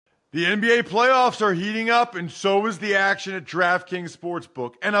The NBA playoffs are heating up, and so is the action at DraftKings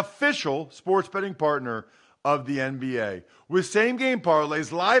Sportsbook, an official sports betting partner of the NBA. With same-game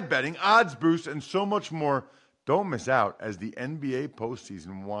parlays, live betting, odds boosts, and so much more, don't miss out as the NBA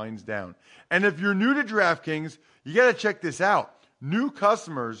postseason winds down. And if you're new to DraftKings, you got to check this out. New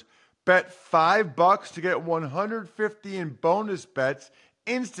customers bet $5 to get $150 in bonus bets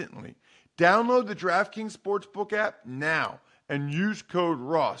instantly. Download the DraftKings Sportsbook app now and use code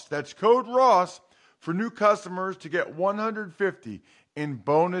Ross. That's code Ross for new customers to get $150 in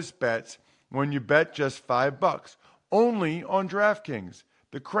bonus bets when you bet just $5. Only on DraftKings.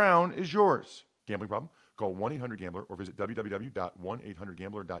 The crown is yours. Gambling problem? Call 1-800-GAMBLER or visit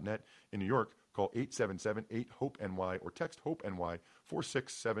www.1800gambler.net. In New York, call 877-8-HOPE-NY or text HOPE-NY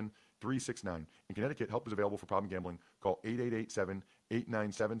 467-369. In Connecticut, help is available for problem gambling. Call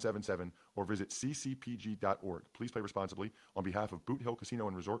 888-7-897-7777 or visit ccpg.org. Please play responsibly on behalf of Boot Hill Casino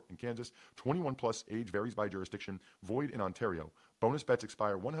and Resort in Kansas. 21 plus, age varies by jurisdiction. Void in Ontario. Bonus bets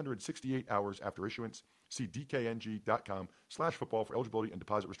expire 168 hours after issuance. See dkng.com/football for eligibility and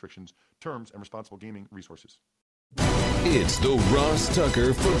deposit restrictions, terms, and responsible gaming resources. It's the Ross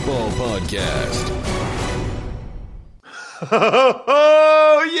Tucker Football Podcast.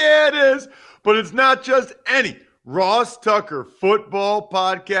 Oh, yeah, it is. But it's not just any Ross Tucker Football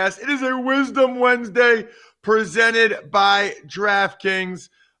Podcast. It is a Wisdom Wednesday presented by DraftKings,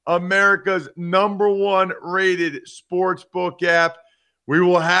 America's #1 rated sportsbook app. We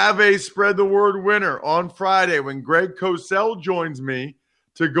will have a Spread the Word winner on Friday when Greg Cosell joins me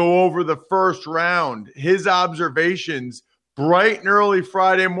to go over the first round, his observations, bright and early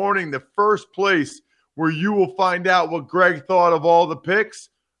Friday morning, the first place where you will find out what Greg thought of all the picks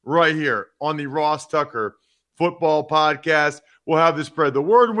right here on the Ross Tucker Football Podcast. We'll have the Spread the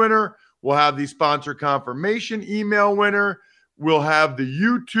Word winner. We'll have the sponsor confirmation email winner. We'll have the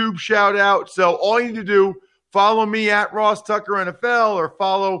YouTube shout out. So all you need to do, follow me at Ross Tucker NFL or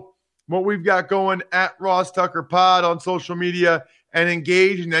follow what we've got going at Ross Tucker Pod on social media and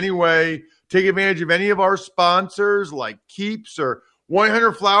engage in any way. Take advantage of any of our sponsors like Keeps or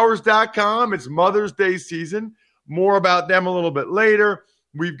 100flowers.com. It's Mother's Day season. More about them a little bit later.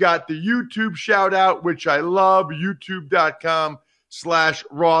 We've got the YouTube shout out, which I love,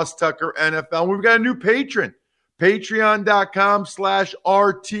 youtube.com/Ross Tucker NFL. We've got a new patron,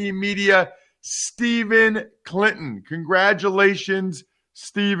 patreon.com/RT Media, Stephen Clinton. Congratulations,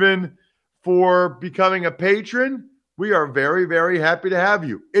 Stephen, for becoming a patron. We are very, very happy to have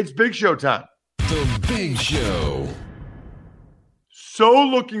you. It's Big Show time. The Big Show. So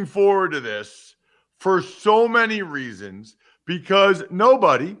looking forward to this for so many reasons, because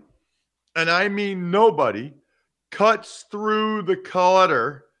nobody, and I mean nobody, cuts through the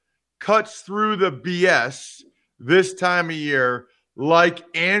clutter, cuts through the BS this time of year like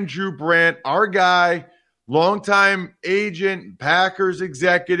Andrew Brandt, our guy, longtime agent, Packers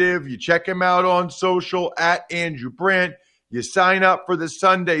executive. You check him out on social at Andrew Brandt. You sign up for the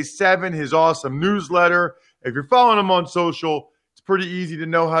Sunday 7, his awesome newsletter. If you're following him on social, it's pretty easy to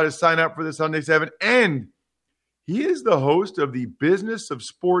know how to sign up for the Sunday 7. And he is the host of the Business of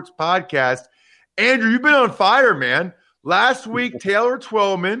Sports podcast. Andrew, you've been on fire, man. Last week, Taylor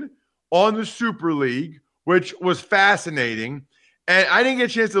Twellman on the Super League, which was fascinating. And I didn't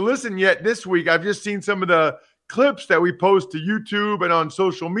get a chance to listen yet this week. I've just seen some of the clips that we post to YouTube and on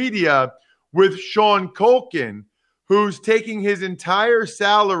social media with Sean Culkin, who's taking his entire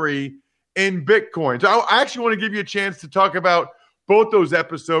salary in Bitcoin. So I actually want to give you a chance to talk about both those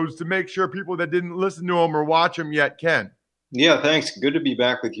episodes to make sure people that didn't listen to them or watch them yet can. Yeah, thanks. Good to be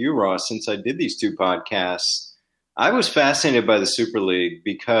back with you, Ross. Since I did these two podcasts, I was fascinated by the Super League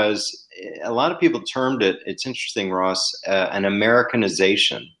because a lot of people termed it, it's interesting, Ross, an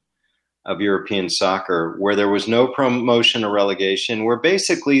Americanization of European soccer, where there was no promotion or relegation, where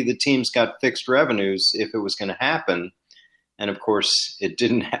basically the teams got fixed revenues if it was going to happen. And of course, it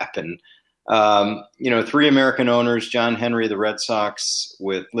didn't happen. Three American owners, John Henry, the Red Sox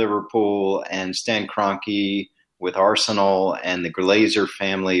with Liverpool, and Stan Kroenke with Arsenal, and the Glazer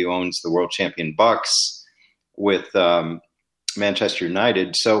family who owns the world champion Bucks with Manchester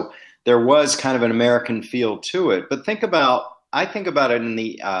United. So there was kind of an American feel to it. But I think about it in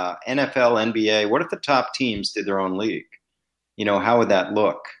the NFL, NBA. What if the top teams did their own league? How would that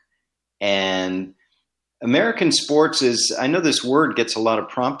look? And American sports is, I know this word gets a lot of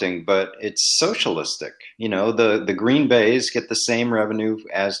prompting, but it's socialistic. The Green Bays get the same revenue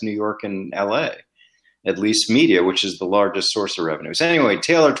as New York and LA, at least media, which is the largest source of revenues. Anyway,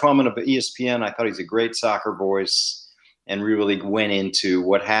 Taylor Twellman of ESPN, I thought he's a great soccer voice and really went into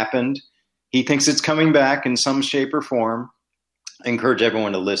what happened. He thinks it's coming back in some shape or form. I encourage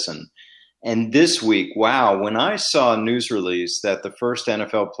everyone to listen. And this week, wow, when I saw a news release that the first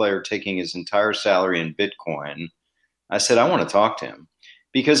NFL player taking his entire salary in Bitcoin, I said, I want to talk to him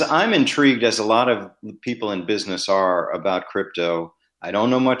because I'm intrigued, as a lot of people in business are, about crypto. I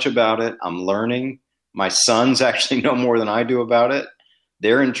don't know much about it. I'm learning. My sons actually know more than I do about it.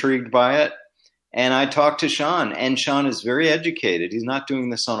 They're intrigued by it. And I talked to Sean, and Sean is very educated. He's not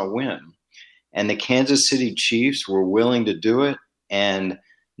doing this on a whim. And the Kansas City Chiefs were willing to do it. And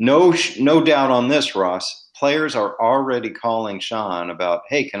no doubt on this, Ross, players are already calling Sean about,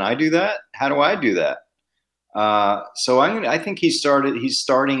 hey, can I do that? How do I do that? So I think he's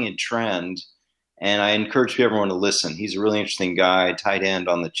starting a trend, and I encourage everyone to listen. He's a really interesting guy, tight end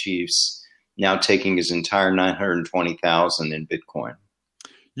on the Chiefs, now taking his entire $920,000 in Bitcoin.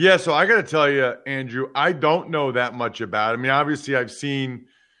 Yeah, so I got to tell you, Andrew, I don't know that much about it. I mean, obviously I've seen,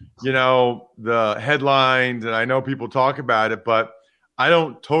 the headlines and I know people talk about it, but I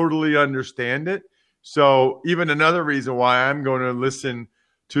don't totally understand it. So even another reason why I'm going to listen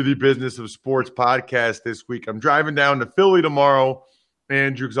to the Business of Sports podcast this week. I'm driving down to Philly tomorrow,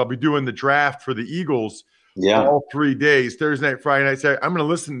 Andrew, because I'll be doing the draft for the Eagles all 3 days, Thursday night, Friday night, Saturday. I'm going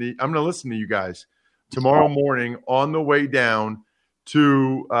to listen to you guys tomorrow morning on the way down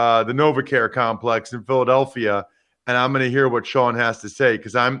to the NovaCare complex in Philadelphia, and I'm going to hear what Sean has to say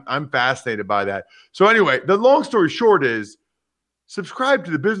because I'm fascinated by that. So anyway, the long story short is subscribe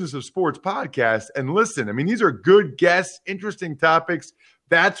to the Business of Sports podcast and listen. I mean, these are good guests, interesting topics.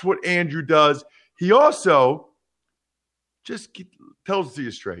 That's what Andrew does. He also just tells it to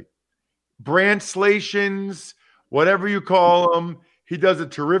you straight. Brandtslations, whatever you call them, he does a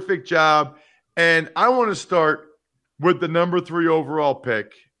terrific job. And I want to start with the number 3 overall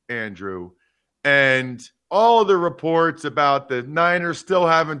pick, Andrew, and all the reports about the Niners still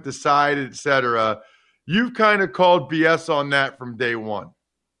haven't decided, et cetera. You've kind of called BS on that from day one.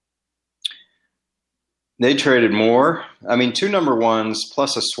 They traded more. I mean, 2 number ones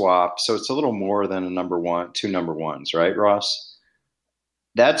plus a swap, so it's a little more than two number ones, right, Ross?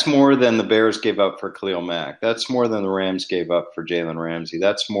 That's more than the Bears gave up for Khalil Mack. That's more than the Rams gave up for Jalen Ramsey.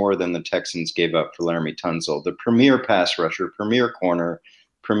 That's more than the Texans gave up for Laramie Tunsil, the premier pass rusher, premier corner,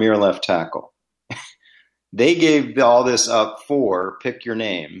 premier left tackle. They gave all this up for pick your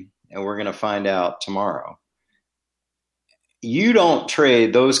name, and we're going to find out tomorrow. You don't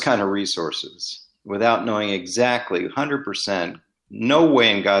trade those kind of resources without knowing exactly 100%, no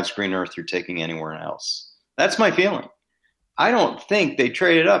way in God's green earth you're taking anywhere else. That's my feeling. I don't think they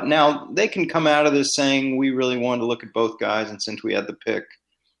traded up. Now, they can come out of this saying we really wanted to look at both guys, and since we had the pick,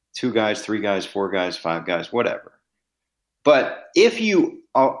 2 guys, 3 guys, 4 guys, 5 guys, whatever. But if you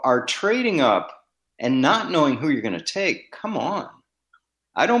are trading up and not knowing who you're going to take, come on.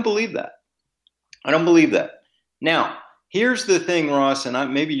 I don't believe that. I don't believe that. Now, here's the thing, Ross,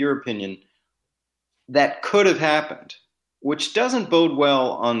 and maybe your opinion, that could have happened, which doesn't bode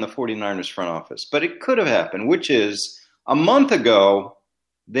well on the 49ers front office, but it could have happened, which is a month ago,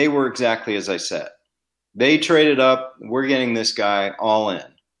 they were exactly as I said. They traded up, we're getting this guy all in.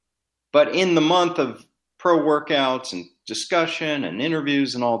 But in the month of pro workouts and discussion and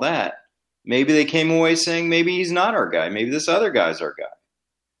interviews and all that, maybe they came away saying maybe he's not our guy, maybe this other guy's our guy.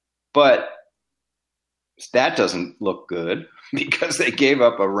 But that doesn't look good because they gave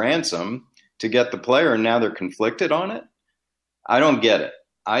up a ransom to get the player and now they're conflicted on it. I don't get it.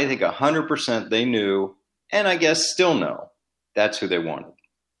 I think 100% they knew, and I guess still know, that's who they wanted.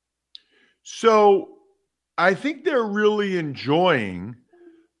 So I think they're really enjoying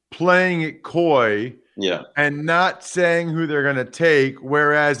playing it coy and not saying who they're going to take,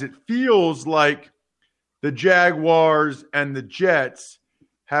 whereas it feels like the Jaguars and the Jets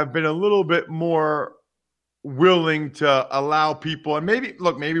have been a little bit more willing to allow people, and maybe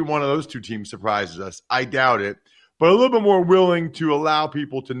one of those 2 teams surprises us. I doubt it, but a little bit more willing to allow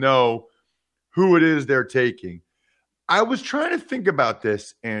people to know who it is they're taking. I was trying to think about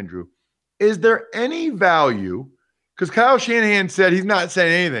this, Andrew. Is there any value? Because Kyle Shanahan said he's not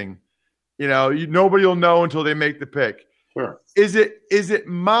saying anything. Nobody will know until they make the pick. Sure. Is it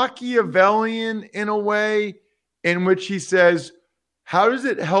Machiavellian in a way in which he says, how does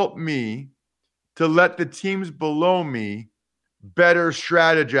it help me to let the teams below me better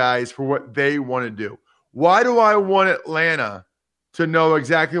strategize for what they want to do? Why do I want Atlanta to know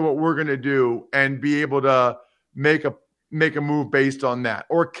exactly what we're going to do and be able to make a move based on that?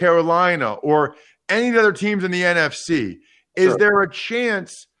 Or Carolina or any of the other teams in the NFC? Is there a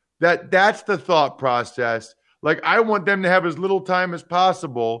chance that that's the thought process? Like, I want them to have as little time as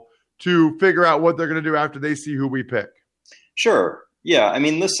possible to figure out what they're going to do after they see who we pick. Sure. Yeah, I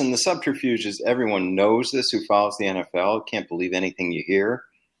mean, listen, the subterfuge is everyone knows this who follows the NFL. Can't believe anything you hear.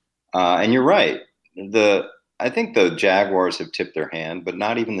 And you're right. I think the Jaguars have tipped their hand, but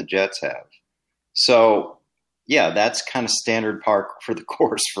not even the Jets have. So, yeah, that's kind of standard par for the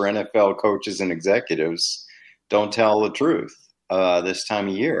course for NFL coaches and executives. Don't tell the truth this time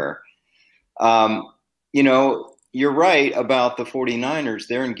of year. You're right about the 49ers.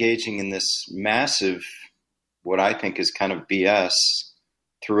 They're engaging in this massive, what I think is kind of BS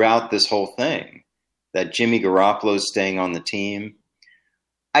throughout this whole thing, that Jimmy Garoppolo's staying on the team.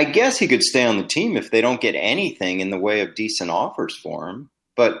 I guess he could stay on the team if they don't get anything in the way of decent offers for him.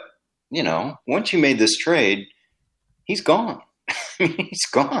 But, once you made this trade, he's gone. He's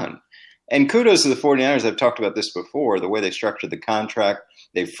gone. And kudos to the 49ers. I've talked about this before, the way they structured the contract.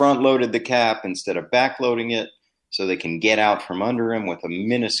 They front-loaded the cap instead of back-loading it so they can get out from under him with a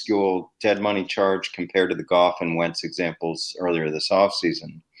minuscule dead money charge compared to the Goff and Wentz examples earlier this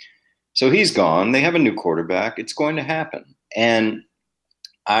offseason. So he's gone. They have a new quarterback. It's going to happen. And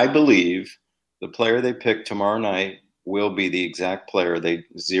I believe the player they pick tomorrow night will be the exact player they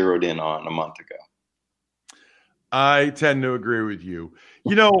zeroed in on a month ago. I tend to agree with you.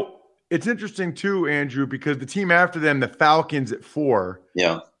 It's interesting too, Andrew, because the team after them, the Falcons at 4,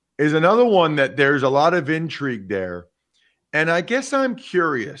 is another one that there's a lot of intrigue there. And I guess I'm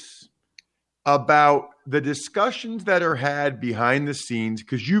curious about the discussions that are had behind the scenes,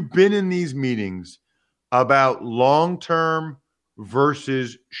 because you've been in these meetings about long-term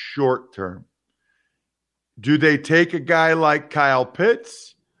versus short-term. Do they take a guy like Kyle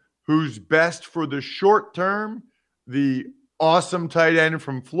Pitts, who's best for the short term, the awesome tight end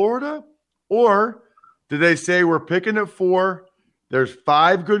from Florida? Or do they say we're picking at 4, there's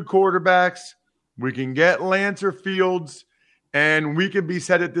 5 good quarterbacks, we can get Lance or Fields, and we can be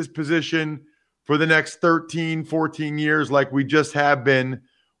set at this position for the next 13, 14 years like we just have been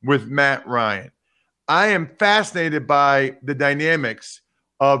with Matt Ryan? I am fascinated by the dynamics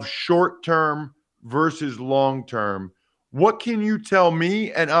of short-term versus long-term. What can you tell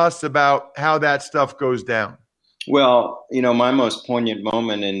me and us about how that stuff goes down? Well, my most poignant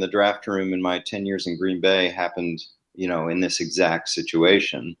moment in the draft room in my 10 years in Green Bay happened, in this exact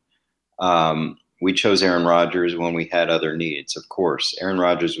situation. We chose Aaron Rodgers when we had other needs. Of course, Aaron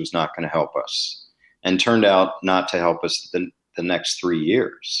Rodgers was not going to help us and turned out not to help us the next 3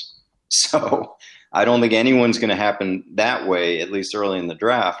 years. So I don't think anyone's going to happen that way, at least early in the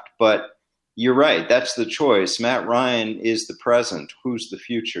draft. But you're right. That's the choice. Matt Ryan is the present. Who's the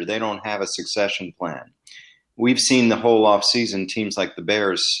future? They don't have a succession plan. We've seen the whole offseason teams like the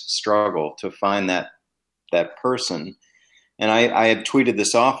Bears struggle to find that person. And I have tweeted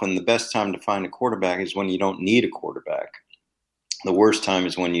this often. The best time to find a quarterback is when you don't need a quarterback. The worst time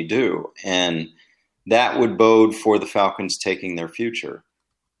is when you do. And that would bode for the Falcons taking their future.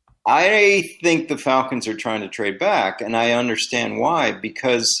 I think the Falcons are trying to trade back, and I understand why,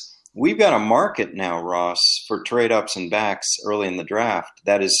 because we've got a market now, Ross, for trade ups and backs early in the draft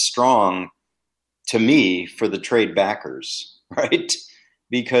that is strong, to me, for the trade backers, right?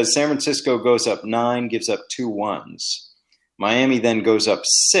 Because San Francisco goes up 9, gives up 2 1s. Miami then goes up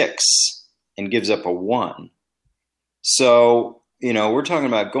 6 and gives up a 1. So, we're talking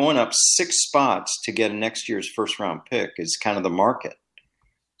about going up 6 spots to get a next year's first-round pick is kind of the market.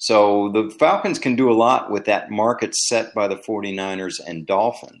 So the Falcons can do a lot with that market set by the 49ers and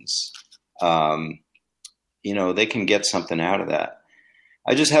Dolphins. They can get something out of that.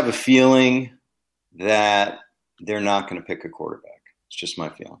 I just have a feeling that they're not going to pick a quarterback. It's just my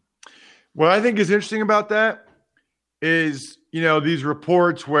feeling. What I think is interesting about that is, these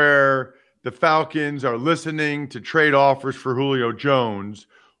reports where the Falcons are listening to trade offers for Julio Jones,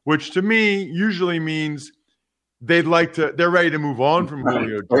 which to me usually means they're ready to move on from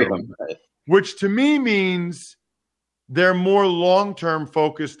Julio Jones, which to me means they're more long-term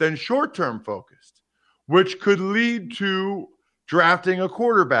focused than short-term focused, which could lead to drafting a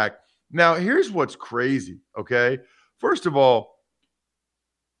quarterback. Now, here's what's crazy, okay? First of all,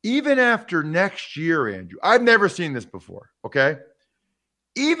 even after next year, Andrew, I've never seen this before, okay?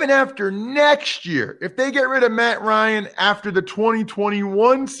 Even after next year, if they get rid of Matt Ryan after the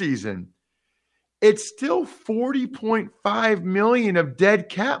 2021 season, it's still $40.5 million of dead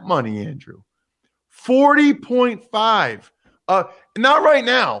cap money, Andrew. 40.5. Not right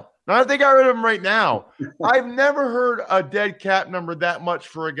now. Not if they got rid of him right now. I've never heard a dead cap number that much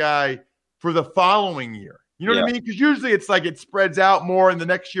for a guy for the following year. You know what I mean? Because usually it's like it spreads out more, and the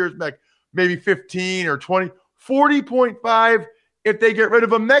next year's like maybe 15 or 20. 40.5 if they get rid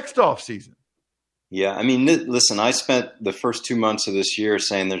of him next offseason. Yeah, I mean, listen, I spent the first 2 months of this year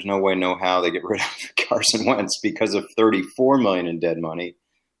saying there's no way, no how they get rid of Carson Wentz because of $34 million in dead money.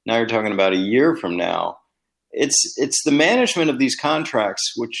 Now you're talking about a year from now. It's the management of these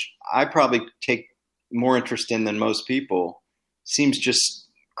contracts, which I probably take more interest in than most people, seems just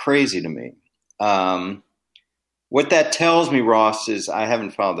crazy to me. What that tells me, Ross, is I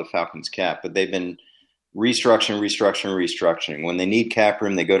haven't followed the Falcons cap, but they've been restructuring. When they need cap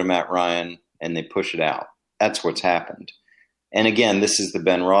room, they go to Matt Ryan and they push it out. That's what's happened. And again, this is the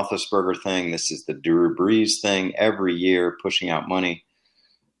Ben Roethlisberger thing. This is the Drew Brees thing. Every year, pushing out money.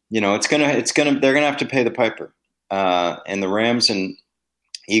 They're gonna have to pay the piper. And the Rams and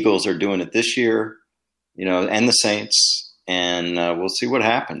Eagles are doing it this year. And the Saints, and we'll see what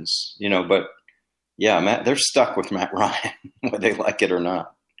happens. But yeah, they're stuck with Matt Ryan, whether they like it or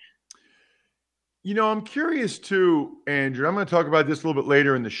not. I'm curious too, Andrew. I'm going to talk about this a little bit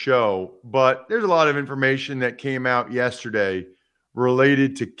later in the show, but there's a lot of information that came out yesterday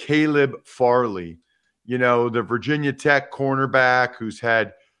related to Caleb Farley, the Virginia Tech cornerback who's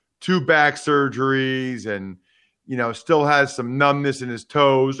had 2 back surgeries and, still has some numbness in his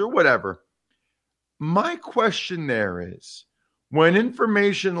toes or whatever. My question there is, when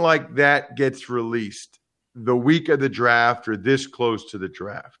information like that gets released the week of the draft or this close to the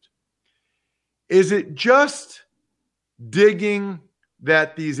draft, is it just digging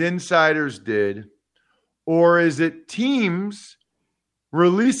that these insiders did, or is it teams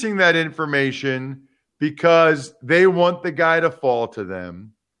releasing that information because they want the guy to fall to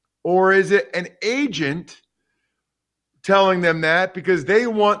them? Or is it an agent telling them that because they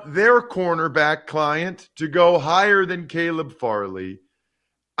want their cornerback client to go higher than Caleb Farley?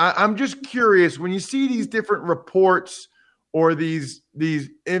 I'm just curious, when you see these different reports or these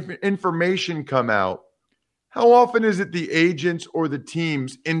information come out, how often is it the agents or the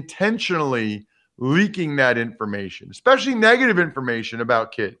teams intentionally leaking that information, especially negative information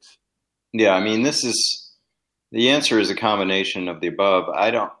about kids? Yeah, I mean, the answer is a combination of the above. I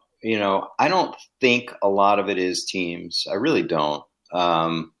don't think a lot of it is teams. I really don't.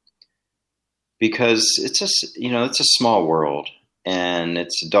 Because it's just, it's a small world. And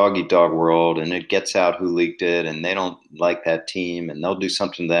it's a dog-eat-dog world, and it gets out who leaked it, and they don't like that team, and they'll do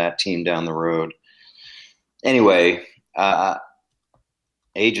something to that team down the road. Anyway,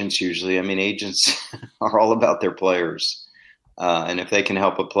 agents are all about their players. And if they can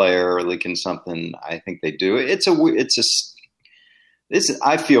help a player leaking something, I think they do.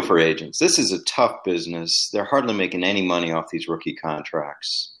 I feel for agents. This is a tough business. They're hardly making any money off these rookie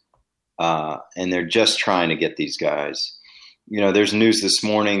contracts. And they're just trying to get these guys. There's news this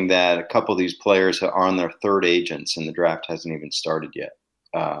morning that a couple of these players are on their third agents and the draft hasn't even started yet.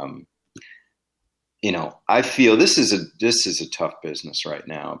 I feel this is a tough business right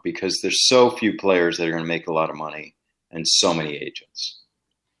now because there's so few players that are going to make a lot of money and so many agents.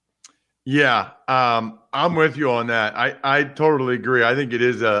 Yeah, I'm with you on that. I totally agree. I think it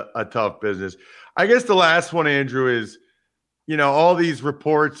is a tough business. I guess the last one, Andrew, is all these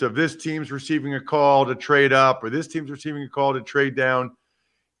reports of this team's receiving a call to trade up or this team's receiving a call to trade down.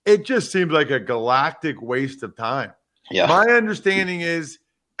 It just seems like a galactic waste of time. Yeah. My understanding is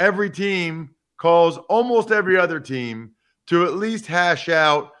every team calls almost every other team to at least hash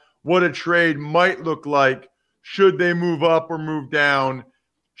out what a trade might look like. Should they move up or move down?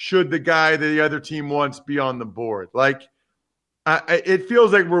 Should the guy that the other team wants be on the board? It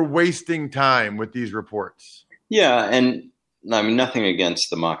feels like we're wasting time with these reports. Yeah, and I mean, nothing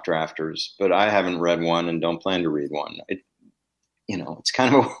against the mock drafters, but I haven't read one and don't plan to read one. It's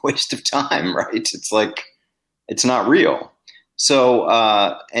kind of a waste of time, right? It's like, it's not real. So,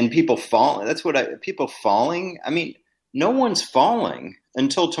 and people fall. People falling. I mean, no one's falling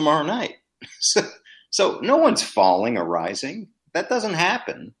until tomorrow night. So no one's falling or rising. That doesn't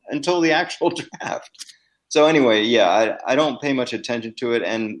happen until the actual draft. So anyway, yeah, I don't pay much attention to it.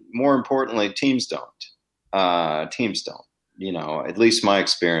 And more importantly, teams don't. At least my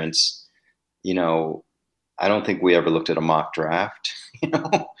experience, I don't think we ever looked at a mock draft,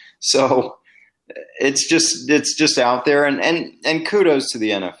 so it's just out there and kudos to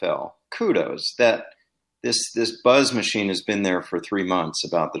the NFL. Kudos that this buzz machine has been there for 3 months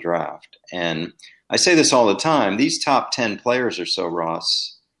about the draft. And I say this all the time. These top 10 players or so,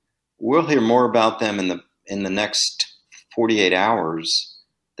 Ross, we'll hear more about them in the next 48 hours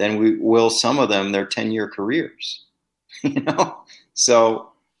than we will some of them their 10-year careers. So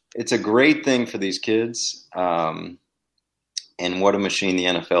it's a great thing for these kids. And what a machine the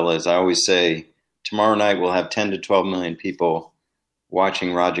NFL is. I always say tomorrow night we'll have 10 to 12 million people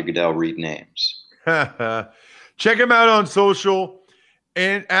watching Roger Goodell read names. Check him out on social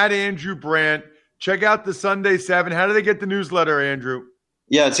and at Andrew Brandt. check out the Sunday 7. How do they get the newsletter, Andrew?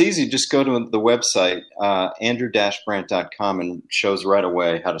 Yeah, it's easy. Just go to the website, andrew-brandt.com, and it shows right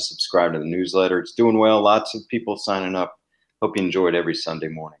away how to subscribe to the newsletter. It's doing well. Lots of people signing up. Hope you enjoy it every Sunday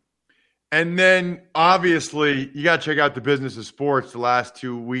morning. And then, obviously, you got to check out the Business of Sports the last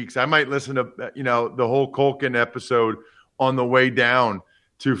 2 weeks. I might listen to, the whole Culkin episode on the way down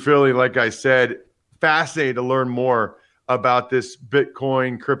to Philly. Like I said, fascinated to learn more about this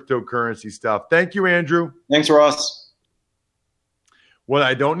Bitcoin cryptocurrency stuff. Thank you, Andrew. Thanks, Ross. What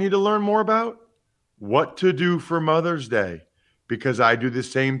I don't need to learn more about, what to do for Mother's Day, because I do the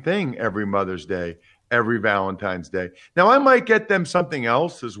same thing every Mother's Day, every Valentine's Day. Now, I might get them something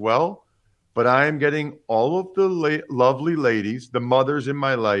else as well, but I am getting all of the lovely ladies, the mothers in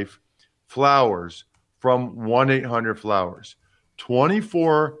my life, flowers from 1-800-Flowers.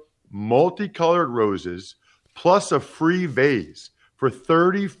 24 multicolored roses plus a free vase for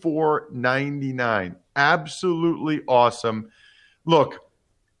 $34.99. Absolutely awesome. Look,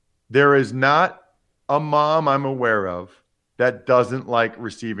 there is not a mom I'm aware of that doesn't like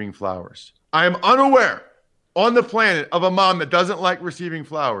receiving flowers. I am unaware on the planet of a mom that doesn't like receiving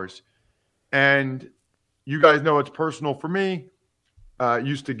flowers. And you guys know it's personal for me.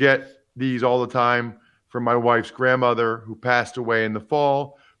 Used to get these all the time from my wife's grandmother who passed away in the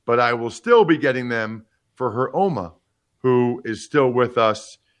fall, but I will still be getting them for her Oma, who is still with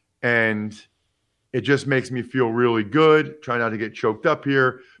us. And it just makes me feel really good. Try not to get choked up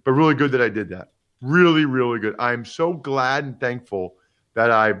here, but really good that I did that. Really, really good. I'm so glad and thankful that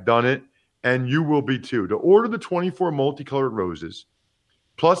I've done it, and you will be too. To order the 24 multicolored roses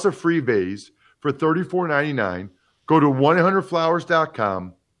plus a free vase for $34.99, go to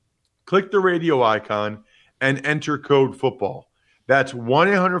 1-800-Flowers.com, click the radio icon, and enter code football. That's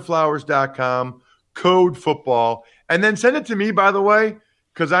 1-800-Flowers.com, code football. And then send it to me, by the way,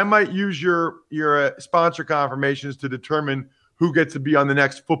 because I might use your sponsor confirmations to determine who gets to be on the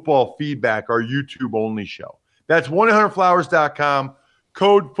next Football Feedback, our YouTube-only show. That's 1-800-Flowers.com,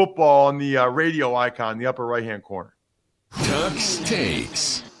 code football on the radio icon in the upper right-hand corner. Tux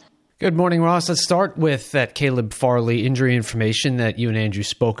Takes. Good morning, Ross. Let's start with that Caleb Farley injury information that you and Andrew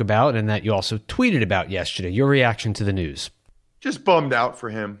spoke about and that you also tweeted about yesterday. Your reaction to the news? Just bummed out for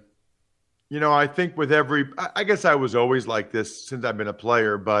him. I think with I guess I was always like this since I've been a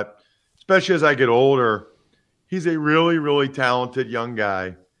player, but especially as I get older, he's a really, really talented young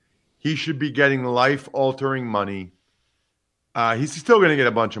guy. He should be getting life-altering money. He's still going to get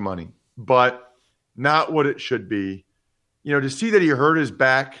a bunch of money, but not what it should be. To see that he hurt his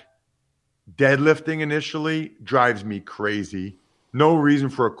back deadlifting initially drives me crazy. No reason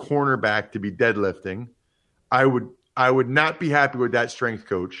for a cornerback to be deadlifting. I would not be happy with that strength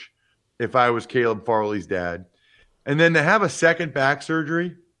coach if I was Caleb Farley's dad. And then to have a second back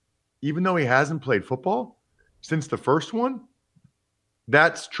surgery, even though he hasn't played football since the first one,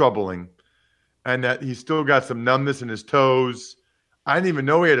 that's troubling. And that he's still got some numbness in his toes. I didn't even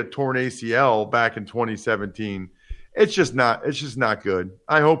know he had a torn ACL back in 2017. It's just not good.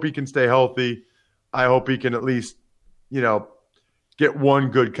 I hope he can stay healthy. I hope he can at least, get one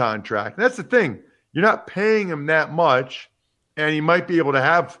good contract. And that's the thing. You're not paying him that much, and he might be able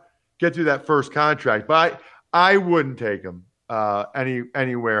to get through that first contract. But I wouldn't take him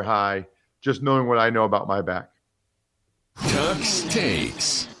anywhere high, just knowing what I know about my back. Tux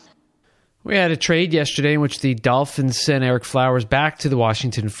Takes. We had a trade yesterday in which the Dolphins sent Eric Flowers back to the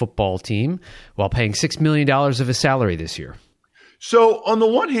Washington football team while paying $6 million of his salary this year. So on the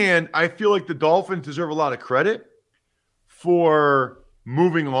one hand, I feel like the Dolphins deserve a lot of credit for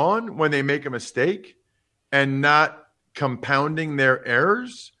moving on when they make a mistake and not compounding their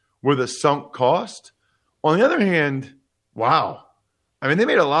errors with a sunk cost. On the other hand, wow. I mean, they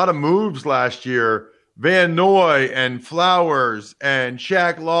made a lot of moves last year. Van Noy and Flowers and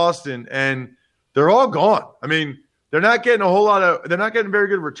Shaq Lawson, and they're all gone. I mean, they're not getting very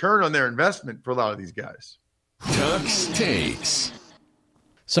good return on their investment for a lot of these guys. Tux Takes.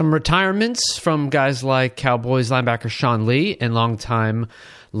 Some retirements from guys like Cowboys linebacker Sean Lee and longtime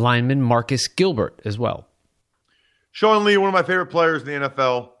lineman Marcus Gilbert as well. Sean Lee, one of my favorite players in the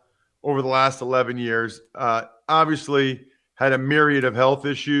NFL over the last 11 years, obviously had a myriad of health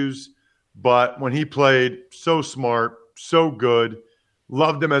issues. But when he played, so smart, so good,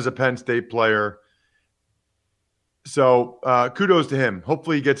 loved him as a Penn State player. So kudos to him.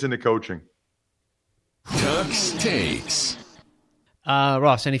 Hopefully he gets into coaching. Tux Takes.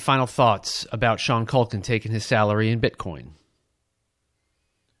 Ross, any final thoughts about Sean Culkin taking his salary in Bitcoin?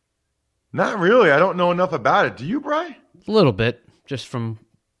 Not really. I don't know enough about it. Do you, Bri? A little bit, just from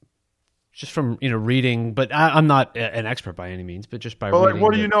reading. But I'm not an expert by any means. But just by reading.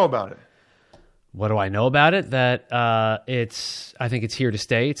 What do you know about it? What do I know about it? That I think it's here to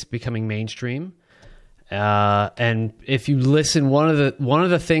stay. It's becoming mainstream. And if you listen, one of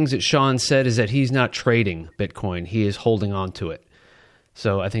the things that Sean said is that he's not trading Bitcoin. He is holding on to it.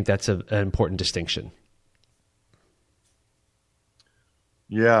 So I think that's an important distinction.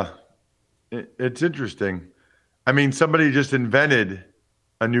 Yeah, it's interesting. I mean, somebody just invented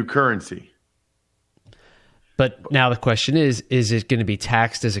a new currency. But now the question is it going to be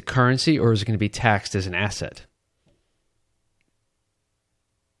taxed as a currency or is it going to be taxed as an asset?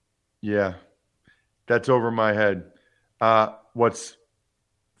 Yeah, that's over my head. What's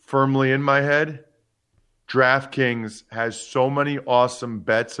firmly in my head, DraftKings has so many awesome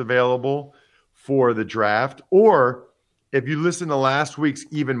bets available for the draft. Or if you listen to last week's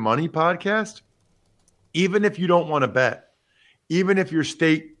Even Money podcast, even if you don't want to bet, even if your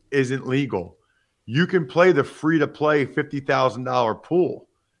state isn't legal, you can play the free-to-play $50,000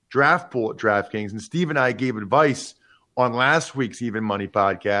 draft pool at DraftKings. And Steve and I gave advice on last week's Even Money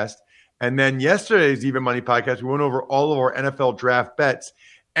podcast. And then yesterday's Even Money podcast, we went over all of our NFL draft bets.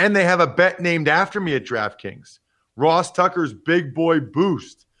 And they have a bet named after me at DraftKings, Ross Tucker's Big Boy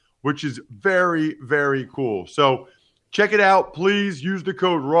Boost, which is very, very cool. So check it out. Please use the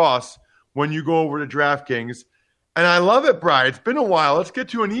code Ross when you go over to DraftKings. And I love it, Brian. It's been a while. Let's get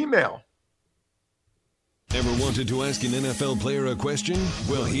to an email. Ever wanted to ask an NFL player a question?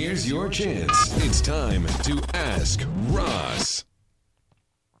 Well, here's your chance. It's time to Ask Ross.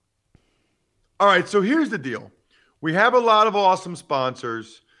 All right, so here's the deal. We have a lot of awesome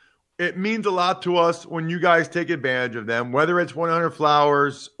sponsors. It means a lot to us when you guys take advantage of them, whether it's 100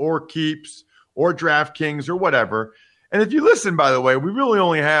 Flowers or Keeps or DraftKings or whatever. And if you listen, by the way, we really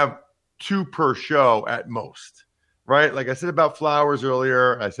only have 2 per show at most, right? Like I said about Flowers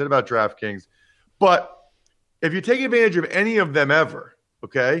earlier, I said about DraftKings. But if you take advantage of any of them ever,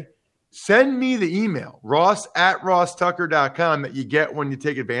 okay, send me the email, ross@rosstucker.com, that you get when you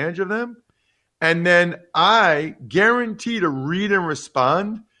take advantage of them. And then I guarantee to read and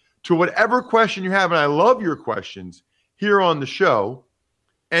respond to whatever question you have. And I love your questions here on the show.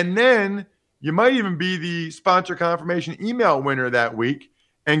 And then you might even be the sponsor confirmation email winner that week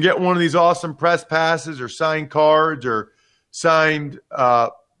and get one of these awesome press passes or signed cards or signed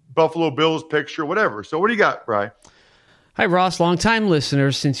Buffalo Bills picture, whatever. So what do you got, Bri? Hi, Ross, longtime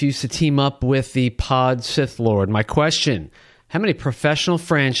listener since you used to team up with the Pod Sith Lord. My question: how many professional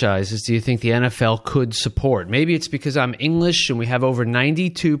franchises do you think the NFL could support? Maybe it's because I'm English and we have over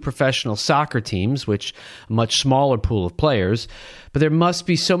 92 professional soccer teams, which a much smaller pool of players. But there must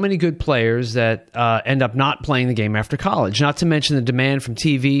be so many good players that end up not playing the game after college, not to mention the demand from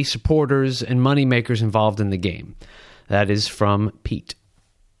TV, supporters, and moneymakers involved in the game. That is from Pete.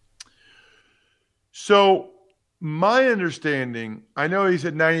 So my understanding, I know he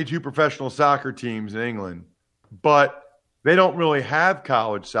said 92 professional soccer teams in England, but they don't really have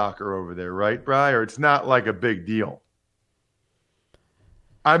college soccer over there, right, Bri? Or it's not like a big deal.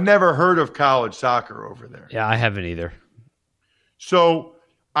 I've never heard of college soccer over there. Yeah, I haven't either. So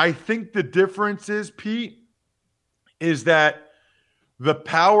I think the difference is, Pete, is that the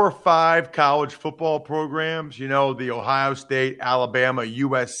Power 5 college football programs, you know, the Ohio State, Alabama,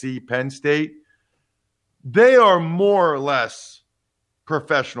 USC, Penn State, they are more or less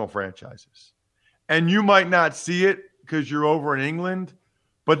professional franchises. And you might not see it because you're over in England,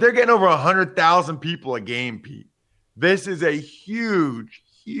 but they're getting over 100,000 people a game, Pete. This is a huge,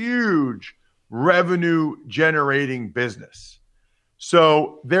 huge revenue-generating business.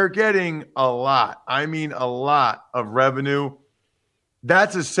 So they're getting a lot. I mean, a lot of revenue.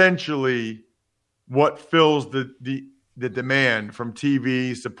 That's essentially what fills the demand from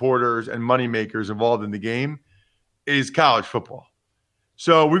TV, supporters, and moneymakers involved in the game is college football.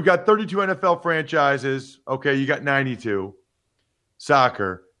 So we've got 32 NFL franchises. Okay, you got 92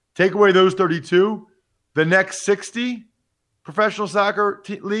 soccer. Take away those 32, the next 60 professional soccer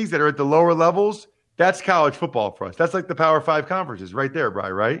leagues that are at the lower levels, that's college football for us. That's like the Power 5 conferences right there,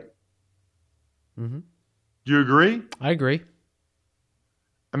 Bri, right? Mm-hmm. Do you agree? I agree.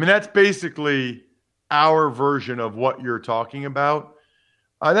 I mean, that's basically our version of what you're talking about.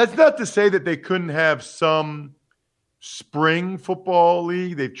 That's not to say that they couldn't have some spring football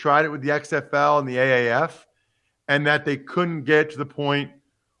league. They've tried it with the XFL and the AAF, and that they couldn't get to the point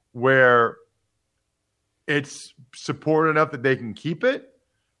where it's supported enough that they can keep it.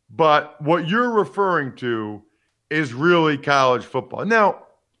 But what you're referring to is really college football. Now,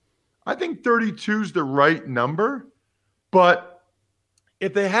 I think 32 is the right number, but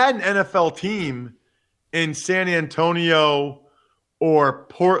if they had an NFL team in San Antonio or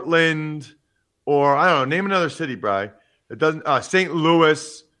Portland, or I don't know, name another city, Bri. It doesn't. St.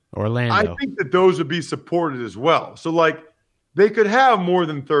 Louis, Orlando. I think that those would be supported as well. So, like, they could have more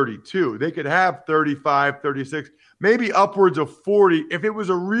than 32. They could have 35, 36, maybe upwards of 40. If it was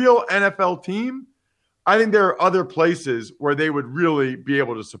a real NFL team, I think there are other places where they would really be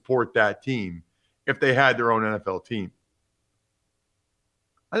able to support that team if they had their own NFL team.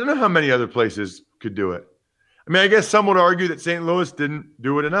 I don't know how many other places could do it. I mean, I guess some would argue that St. Louis didn't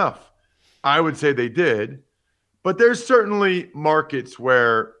do it enough. I would say they did. But there's certainly markets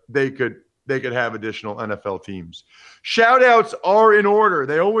where they could have additional NFL teams. Shout-outs are in order.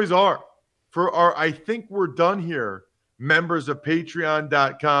 They always are. For our I think we're done here, members of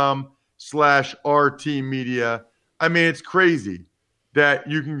patreon.com/RT Media. I mean, it's crazy that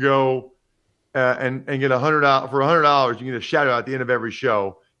you can go and get $100 for $100. You can get a shout-out at the end of every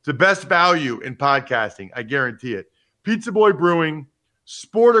show. It's the best value in podcasting. I guarantee it. Pizza Boy Brewing,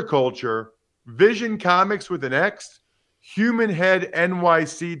 Sporticulture, Vision Comics with an X,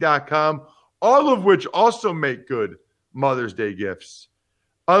 HumanHeadNYC.com, all of which also make good Mother's Day gifts.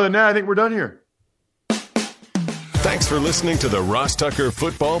 Other than that, I think we're done here. Thanks for listening to the Ross Tucker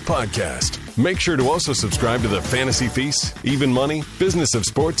Football Podcast. Make sure to also subscribe to the Fantasy Feast, Even Money, Business of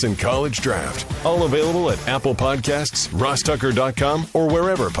Sports, and College Draft. All available at Apple Podcasts, RossTucker.com, or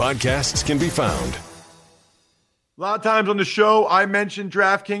wherever podcasts can be found. A lot of times on the show, I mentioned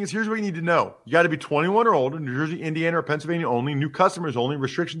DraftKings. Here's what you need to know. You got to be 21 or older, New Jersey, Indiana, or Pennsylvania only. New customers only.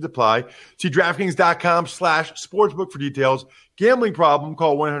 Restrictions apply. See DraftKings.com/sportsbook for details. Gambling problem,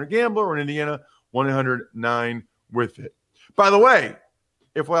 call 1-800-GAMBLER, or in Indiana, 1-800-9-WITH-IT. By the way,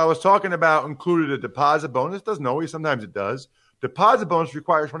 if what I was talking about included a deposit bonus, doesn't always, sometimes it does. Deposit bonus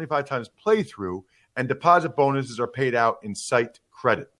requires 25 times playthrough, and deposit bonuses are paid out in site credit.